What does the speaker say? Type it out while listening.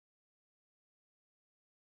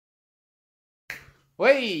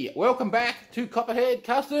Hey, welcome back to Copperhead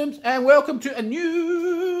Customs and welcome to a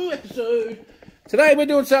new episode. Today we're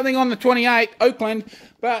doing something on the 28th, Oakland,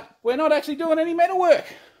 but we're not actually doing any metal work.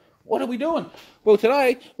 What are we doing? Well,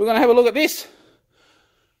 today we're going to have a look at this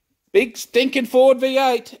big stinking Ford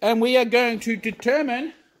V8 and we are going to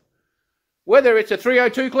determine whether it's a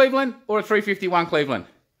 302 Cleveland or a 351 Cleveland.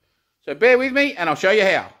 So bear with me and I'll show you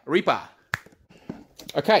how. Reaper.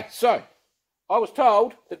 Okay, so I was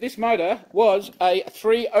told that this motor was a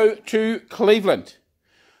 302 Cleveland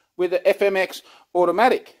with an FMX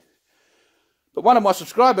automatic. But one of my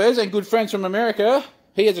subscribers and good friends from America,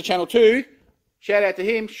 he has a channel too, shout out to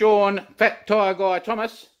him, Sean, Fat Tire Guy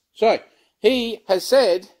Thomas. So, he has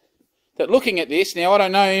said that looking at this, now I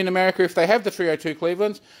don't know in America if they have the 302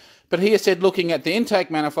 Clevelands, but he has said looking at the intake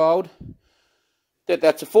manifold,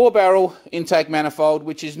 that's a 4-barrel intake manifold,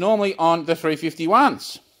 which is normally on the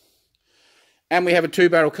 351s. And we have a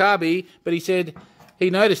 2-barrel carby, but he said he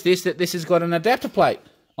noticed that this has got an adapter plate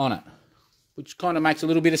on it, which kind of makes a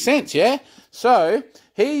little bit of sense, yeah? So,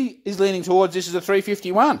 he is leaning towards this as a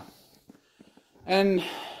 351. And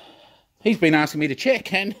he's been asking me to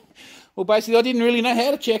check, and, well, basically I didn't really know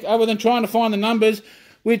how to check other than trying to find the numbers,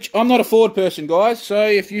 which I'm not a Ford person, guys, so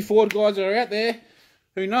if you Ford guys are out there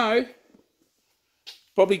who know,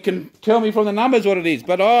 probably can tell me from the numbers what it is,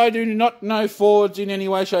 but I do not know Fords in any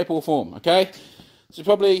way, shape or form, okay? This is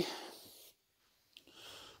probably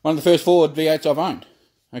one of the first Ford V8s I've owned,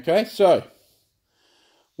 okay? So,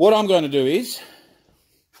 what I'm going to do is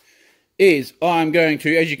I'm going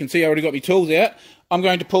to, as you can see, I already got my tools out, I'm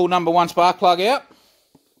going to pull number 1 spark plug out,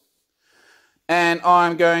 and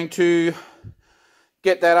I'm going to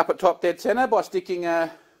get that up at top dead center by sticking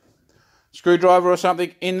a screwdriver or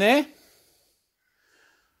something in there.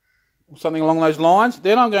 Something along those lines.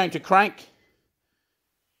 Then I'm going to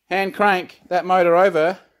hand crank that motor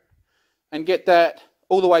over and get that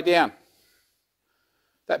all the way down.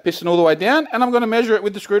 That piston all the way down, and I'm going to measure it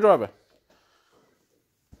with the screwdriver.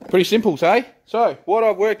 Pretty simple, say. So, what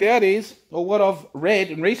I've worked out is, or what I've read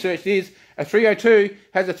and researched is, a 302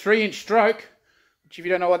 has a 3-inch stroke, which if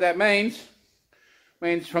you don't know what that means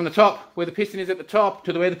from the top, where the piston is at the top,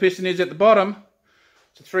 to where the piston is at the bottom,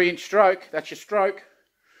 it's a 3-inch stroke. That's your stroke.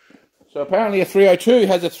 So apparently a 302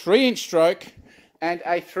 has a 3-inch stroke and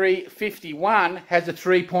a 351 has a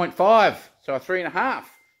 3.5, so a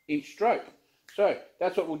 3.5-inch stroke. So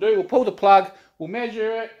that's what we'll do. We'll pull the plug, we'll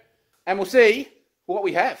measure it, and we'll see what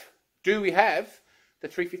we have. Do we have the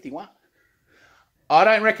 351? I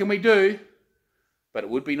don't reckon we do, but it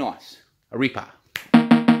would be nice. A Reaper.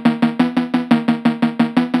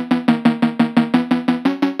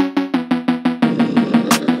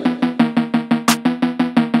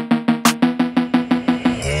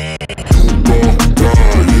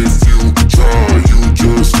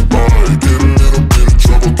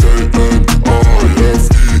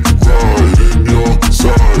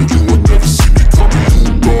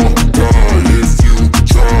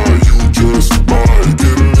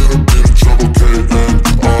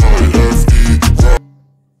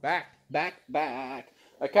 Back.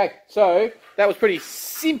 Okay, so that was pretty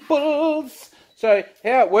simple. So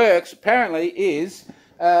how it works apparently is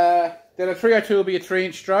that a 302 will be a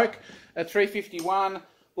 3-inch stroke, a 351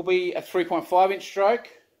 will be a 3.5-inch stroke.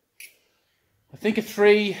 I think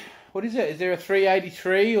what is it? Is there a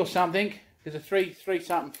 383 or something? There's a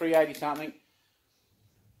 380 something.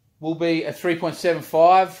 Will be a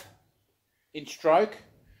 3.75-inch stroke.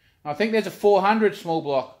 I think there's a 400 small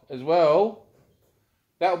block as well.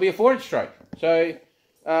 That will be a 4-inch stroke. So,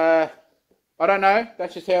 I don't know.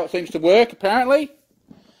 That's just how it seems to work, apparently.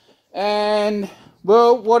 And,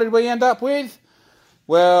 well, what did we end up with?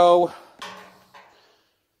 Well,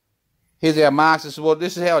 here's our marks. This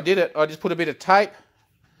is how I did it. I just put a bit of tape.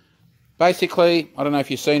 Basically, I don't know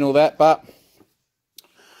if you've seen all that, but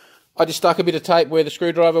I just stuck a bit of tape where the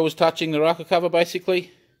screwdriver was touching the rocker cover,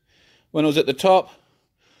 basically. When it was at the top,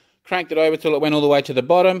 cranked it over till it went all the way to the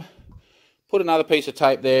bottom. Put another piece of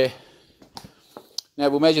tape there. Now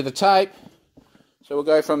we'll measure the tape. So we'll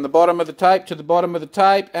go from the bottom of the tape to the bottom of the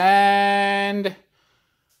tape and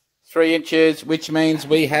 3 inches, which means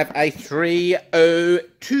we have a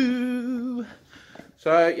 302.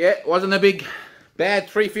 So yeah, it wasn't a big bad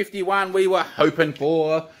 351 we were hoping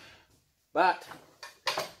for. But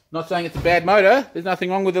not saying it's a bad motor. There's nothing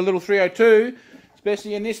wrong with the little 302,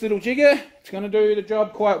 especially in this little jigger. It's going to do the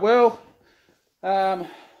job quite well.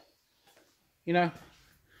 You know,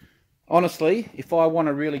 honestly, if I want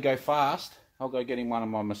to really go fast, I'll go get in one of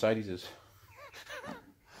my Mercedeses.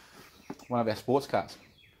 One of our sports cars.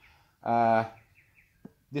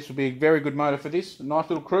 This would be a very good motor for this. A nice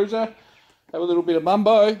little cruiser. Have a little bit of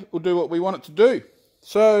mumbo. We'll do what we want it to do.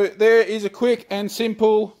 So there is a quick and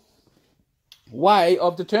simple way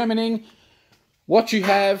of determining what you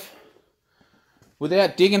have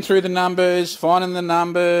without digging through the numbers, finding the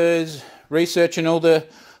numbers, researching all the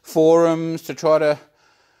forums to try to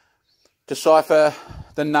decipher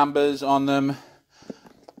the numbers on them,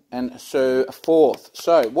 and so forth.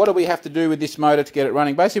 So what do we have to do with this motor to get it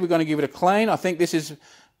running? Basically, we're going to give it a clean. I think this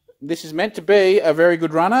is meant to be a very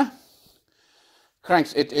good runner.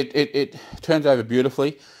 Cranks, it turns over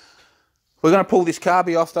beautifully. We're going to pull this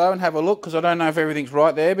carby off though and have a look, because I don't know if everything's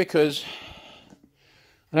right there, because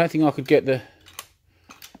I don't think I could get the,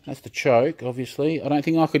 that's the choke obviously. I don't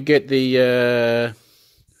think I could get the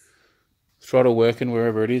throttle working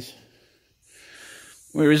wherever it is.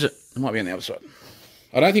 Where is it? It might be on the other side.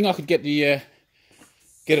 I don't think I could get the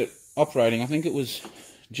get it operating. I think it was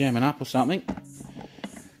jamming up or something.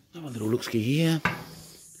 Have a little look-ski here.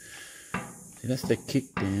 See, that's the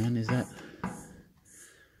kick down, is that?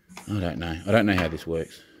 I don't know. I don't know how this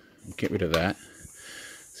works. I'll get rid of that.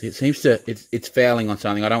 See, it seems to, it's fouling on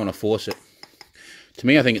something. I don't want to force it. To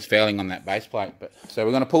me, I think it's fouling on that base plate. But so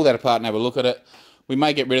we're going to pull that apart and have a look at it. We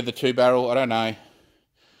may get rid of the 2-barrel. I don't know if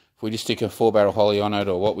we just stick a 4-barrel Holly on it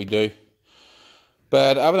or what we do.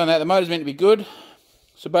 But other than that, the motor's meant to be good.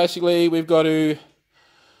 So basically, we've got to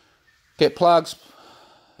get plugs.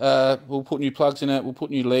 We'll put new plugs in it. We'll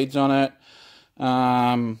put new leads on it.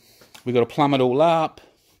 We've got to plumb it all up.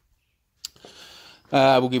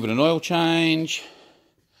 We'll give it an oil change.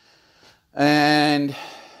 And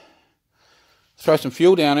throw some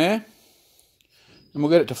fuel down there. And we'll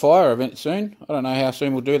get it to fire event soon. I don't know how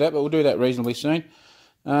soon we'll do that, but we'll do that reasonably soon.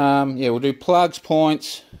 Yeah, we'll do plugs,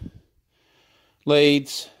 points,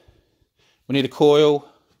 leads. We need a coil.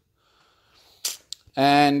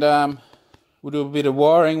 And we'll do a bit of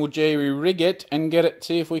wiring. We'll jerry-rig it and get it,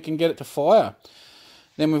 see if we can get it to fire.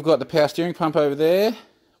 Then we've got the power steering pump over there,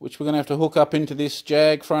 which we're going to have to hook up into this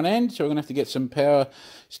Jag front end. So we're going to have to get some power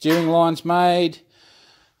steering lines made.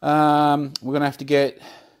 We're going to have to get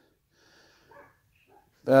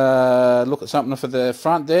look at something for the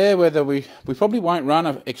front there, whether we probably won't run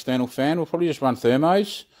an external fan. We'll probably just run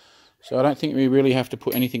thermos. So I don't think we really have to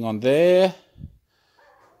put anything on there.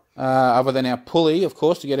 Other than our pulley, of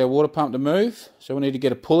course, to get our water pump to move. So we need to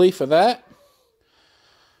get a pulley for that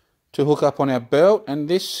to hook up on our belt. And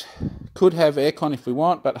this could have aircon if we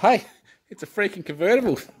want, but hey, it's a freaking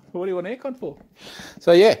convertible. What do you want aircon for?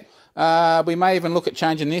 So yeah, we may even look at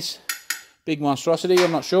changing this big monstrosity,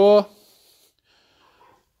 I'm not sure.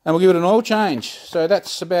 And we'll give it an oil change. So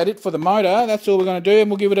that's about it for the motor. That's all we're going to do, and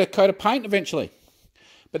we'll give it a coat of paint eventually.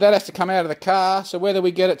 But that has to come out of the car, so whether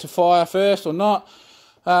we get it to fire first or not,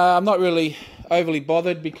 I'm not really overly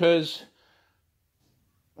bothered, because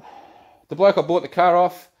the bloke I bought the car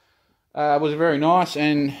off was very nice,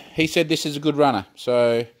 and he said this is a good runner.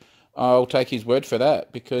 So I'll take his word for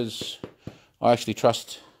that, because I actually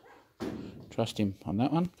trust him on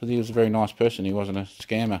that one, because he was a very nice person. He wasn't a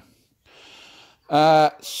scammer.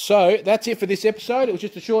 So that's it for this episode. It was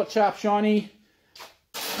just a short, sharp, shiny,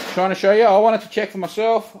 trying to show you. I wanted to check for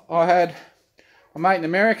myself. I had a mate in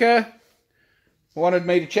America wanted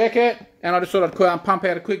me to check it, and I just thought I'd pump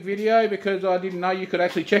out a quick video, because I didn't know you could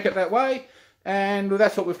actually check it that way, and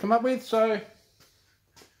that's what we've come up with. So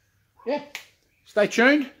yeah, stay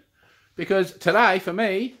tuned, because today for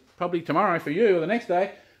me, probably tomorrow for you, or the next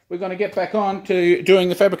day, we're going to get back on to doing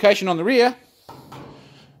the fabrication on the rear,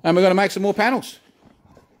 and we're going to make some more panels.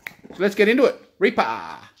 So let's get into it.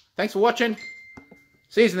 Reaper! Thanks for watching.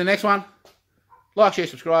 See you in the next one. Like, share,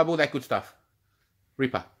 subscribe, all that good stuff.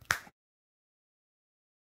 Reaper.